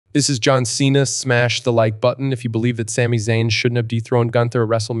This is John Cena. Smash the like button if you believe that Sami Zayn shouldn't have dethroned Gunther at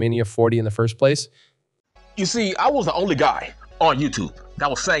WrestleMania 40 in the first place. You see, I was the only guy on YouTube that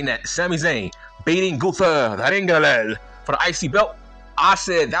was saying that Sami Zayn beating Gunther for the IC belt. I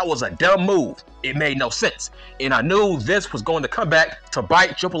said that was a dumb move. It made no sense. And I knew this was going to come back to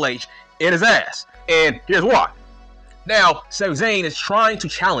bite Triple H in his ass. And here's why. Now, Sami Zayn is trying to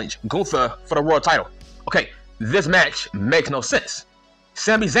challenge Gunther for the world title. Okay, this match makes no sense.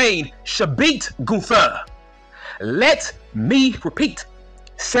 Sami Zayn should beat Gunther. Let me repeat.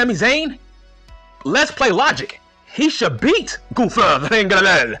 Sami Zayn, let's play logic. He should beat Gunther.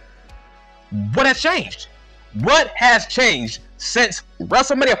 What has changed? What has changed since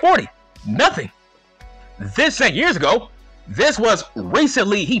WrestleMania 40? Nothing. This ain't years ago. This was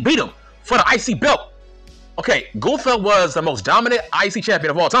recently he beat him for the IC belt. Okay, Gunther was the most dominant IC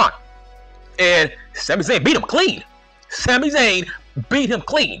champion of all time. And Sami Zayn beat him clean. Sami Zayn beat him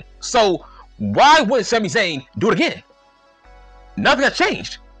clean. So why wouldn't Sami Zayn do it again? Nothing has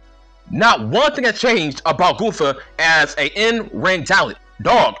changed. Not one thing has changed about Gunther as an in-ring talent.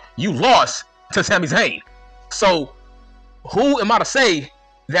 Dog, you lost to Sami Zayn. So who am I to say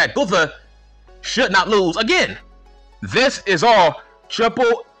that Gunther should not lose again? This is all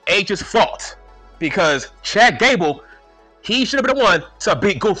Triple H's fault. Because Chad Gable, he should have been the one to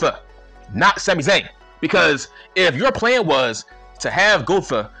beat Gunther, not Sami Zayn. Because if your plan was to have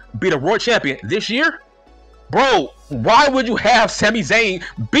Gunther be the world champion this year, bro, why would you have Sami Zayn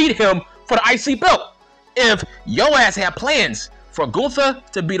beat him for the IC belt? If your ass had plans for Gunther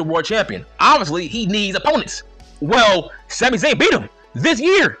to be the world champion, obviously he needs opponents. Well, Sami Zayn beat him this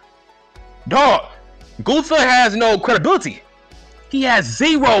year. Dog, Gunther has no credibility. He has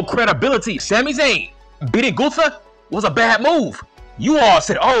zero credibility. Sami Zayn beating Gunther was a bad move. You all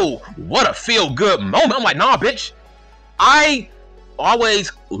said, oh, what a feel-good moment. I'm like, nah, bitch. I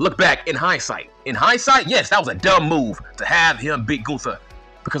always look back in hindsight. In hindsight, yes, that was a dumb move to have him beat Gunther.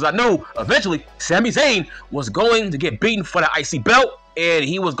 Because I knew eventually Sami Zayn was going to get beaten for the IC belt and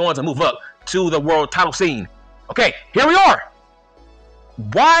he was going to move up to the world title scene. Okay, here we are.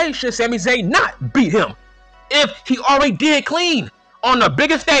 Why should Sami Zayn not beat him if he already did clean on the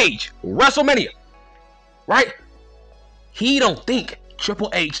biggest stage, WrestleMania? Right? He don't think. Triple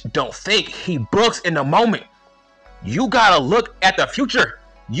H don't think. He books in the moment. You gotta look at the future.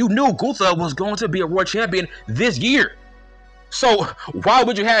 You knew Gunther was going to be a world champion this year. So why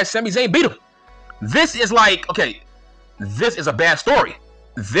would you have Sami Zayn beat him? This is like, okay, this is a bad story.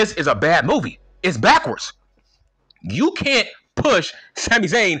 This is a bad movie. It's backwards. You can't push Sami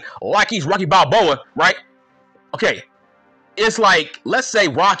Zayn like he's Rocky Balboa, right? Okay, it's like, let's say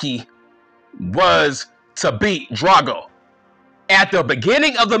Rocky was to beat Drago at the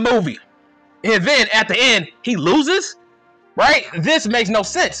beginning of the movie, and then at the end, he loses, right? This makes no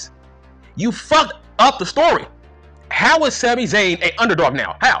sense. You fucked up the story. How is Sami Zayn an underdog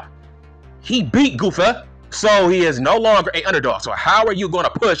now? How? He beat Gunther, so he is no longer an underdog. So how are you going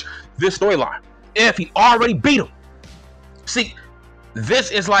to push this storyline if he already beat him? See,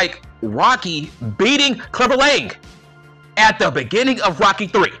 this is like Rocky beating Clubber Lang at the beginning of Rocky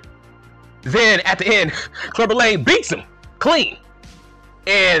 3. Then at the end, Clubber Lang beats him clean.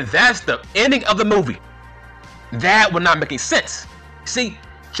 And that's the ending of the movie. That would not make any sense. See,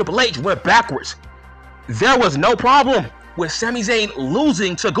 Triple H went backwards. There was no problem with Sami Zayn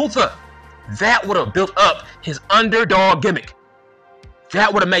losing to Gunther. That would have built up his underdog gimmick.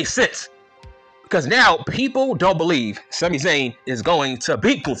 That would have made sense. Because now people don't believe Sami Zayn is going to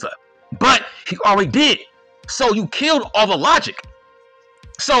beat Gunther. But he already did. So you killed all the logic.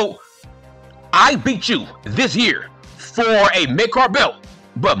 So I beat you this year for a mid-card belt.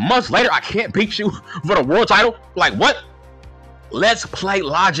 But months later, I can't beat you for the world title? Like what? Let's play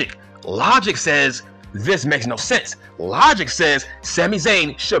logic. Logic says this makes no sense. Logic says Sami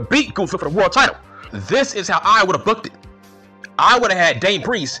Zayn should beat Gunther for the world title. This is how I would have booked it. I would have had Dane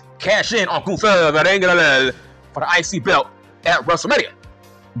Priest cash in on Gunther for the IC belt at WrestleMania.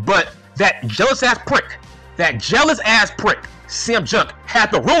 But that jealous ass prick, CM Junk, had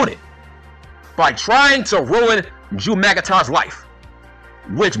to ruin it by trying to ruin Drew McIntyre's life,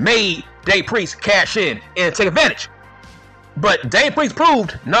 which made Dane Priest cash in and take advantage. But Dane Priest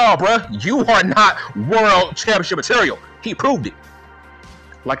proved, no, bruh, you are not world championship material. He proved it.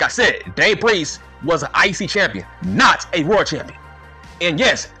 Like I said, Dane Priest was an IC champion, not a world champion. And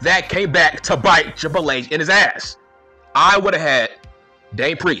yes, that came back to bite Triple H in his ass. I would have had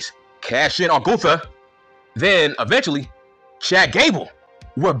Dane Priest cash in on Gunther. Then eventually, Chad Gable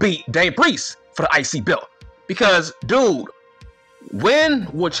would beat Dane Priest for the IC belt. Because, dude, when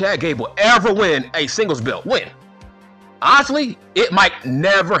will Chad Gable ever win a singles belt? When? Honestly, it might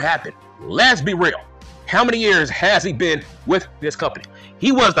never happen. Let's be real. How many years has he been with this company?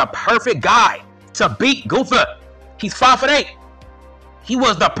 He was the perfect guy to beat Gunther. He's 5'8". He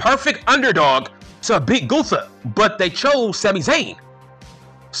was the perfect underdog to beat Gunther, but they chose Sami Zayn.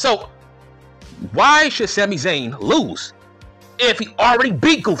 So why should Sami Zayn lose if he already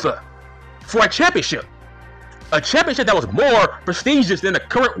beat Gunther for a championship? A championship that was more prestigious than the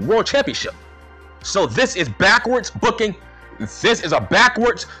current world championship. So this is backwards booking. This is a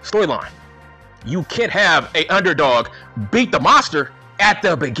backwards storyline. You can't have an underdog beat the monster at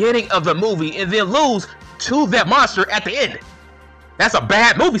the beginning of the movie and then lose to that monster at the end. That's a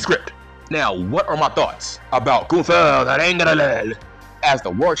bad movie script. Now, what are my thoughts about Gunther as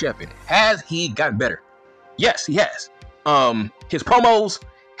the world champion? Has he gotten better? Yes, he has. His promos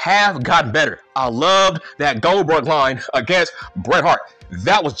have gotten better. I loved that Goldberg line against Bret Hart.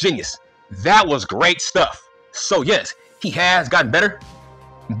 That was genius. That was great stuff. So yes, he has gotten better,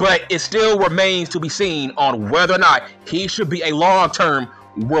 but it still remains to be seen on whether or not he should be a long-term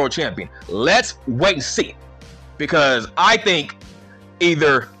world champion. Let's wait and see, because I think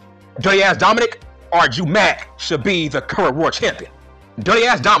either Dirty Ass Dominic or Drew Mac should be the current world champion. Dirty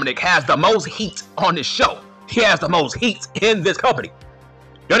Ass Dominic has the most heat on this show. He has the most heat in this company.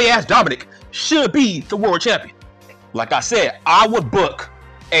 Dirty Ass Dominic should be the world champion. Like I said, I would book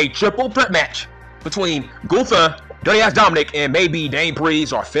a triple threat match between Gunther, Dirty Ass Dominic, and maybe Dane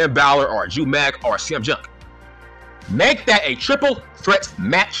Priest or Finn Balor or Drew Mac or CM Punk. Make that a triple threat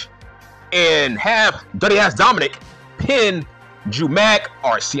match and have Dirty Ass Dominic pin Drew Mac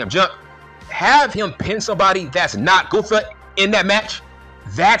or CM Punk. Have him pin somebody that's not Gunther in that match.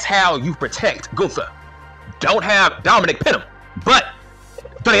 That's how you protect Gunther. Don't have Dominic pin him, but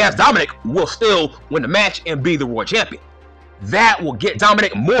Dirty Ass Dominic will still win the match and be the world champion. That will get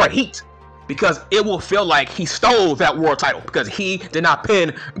Dominic more heat because it will feel like he stole that world title because he did not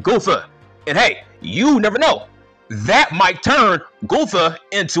pin Gunther. And hey, you never know. That might turn Gunther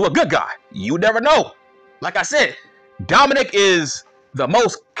into a good guy. You never know. Like I said, Dominic is the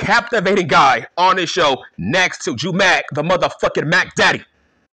most captivating guy on this show next to Drew Mac, the motherfucking Mac Daddy.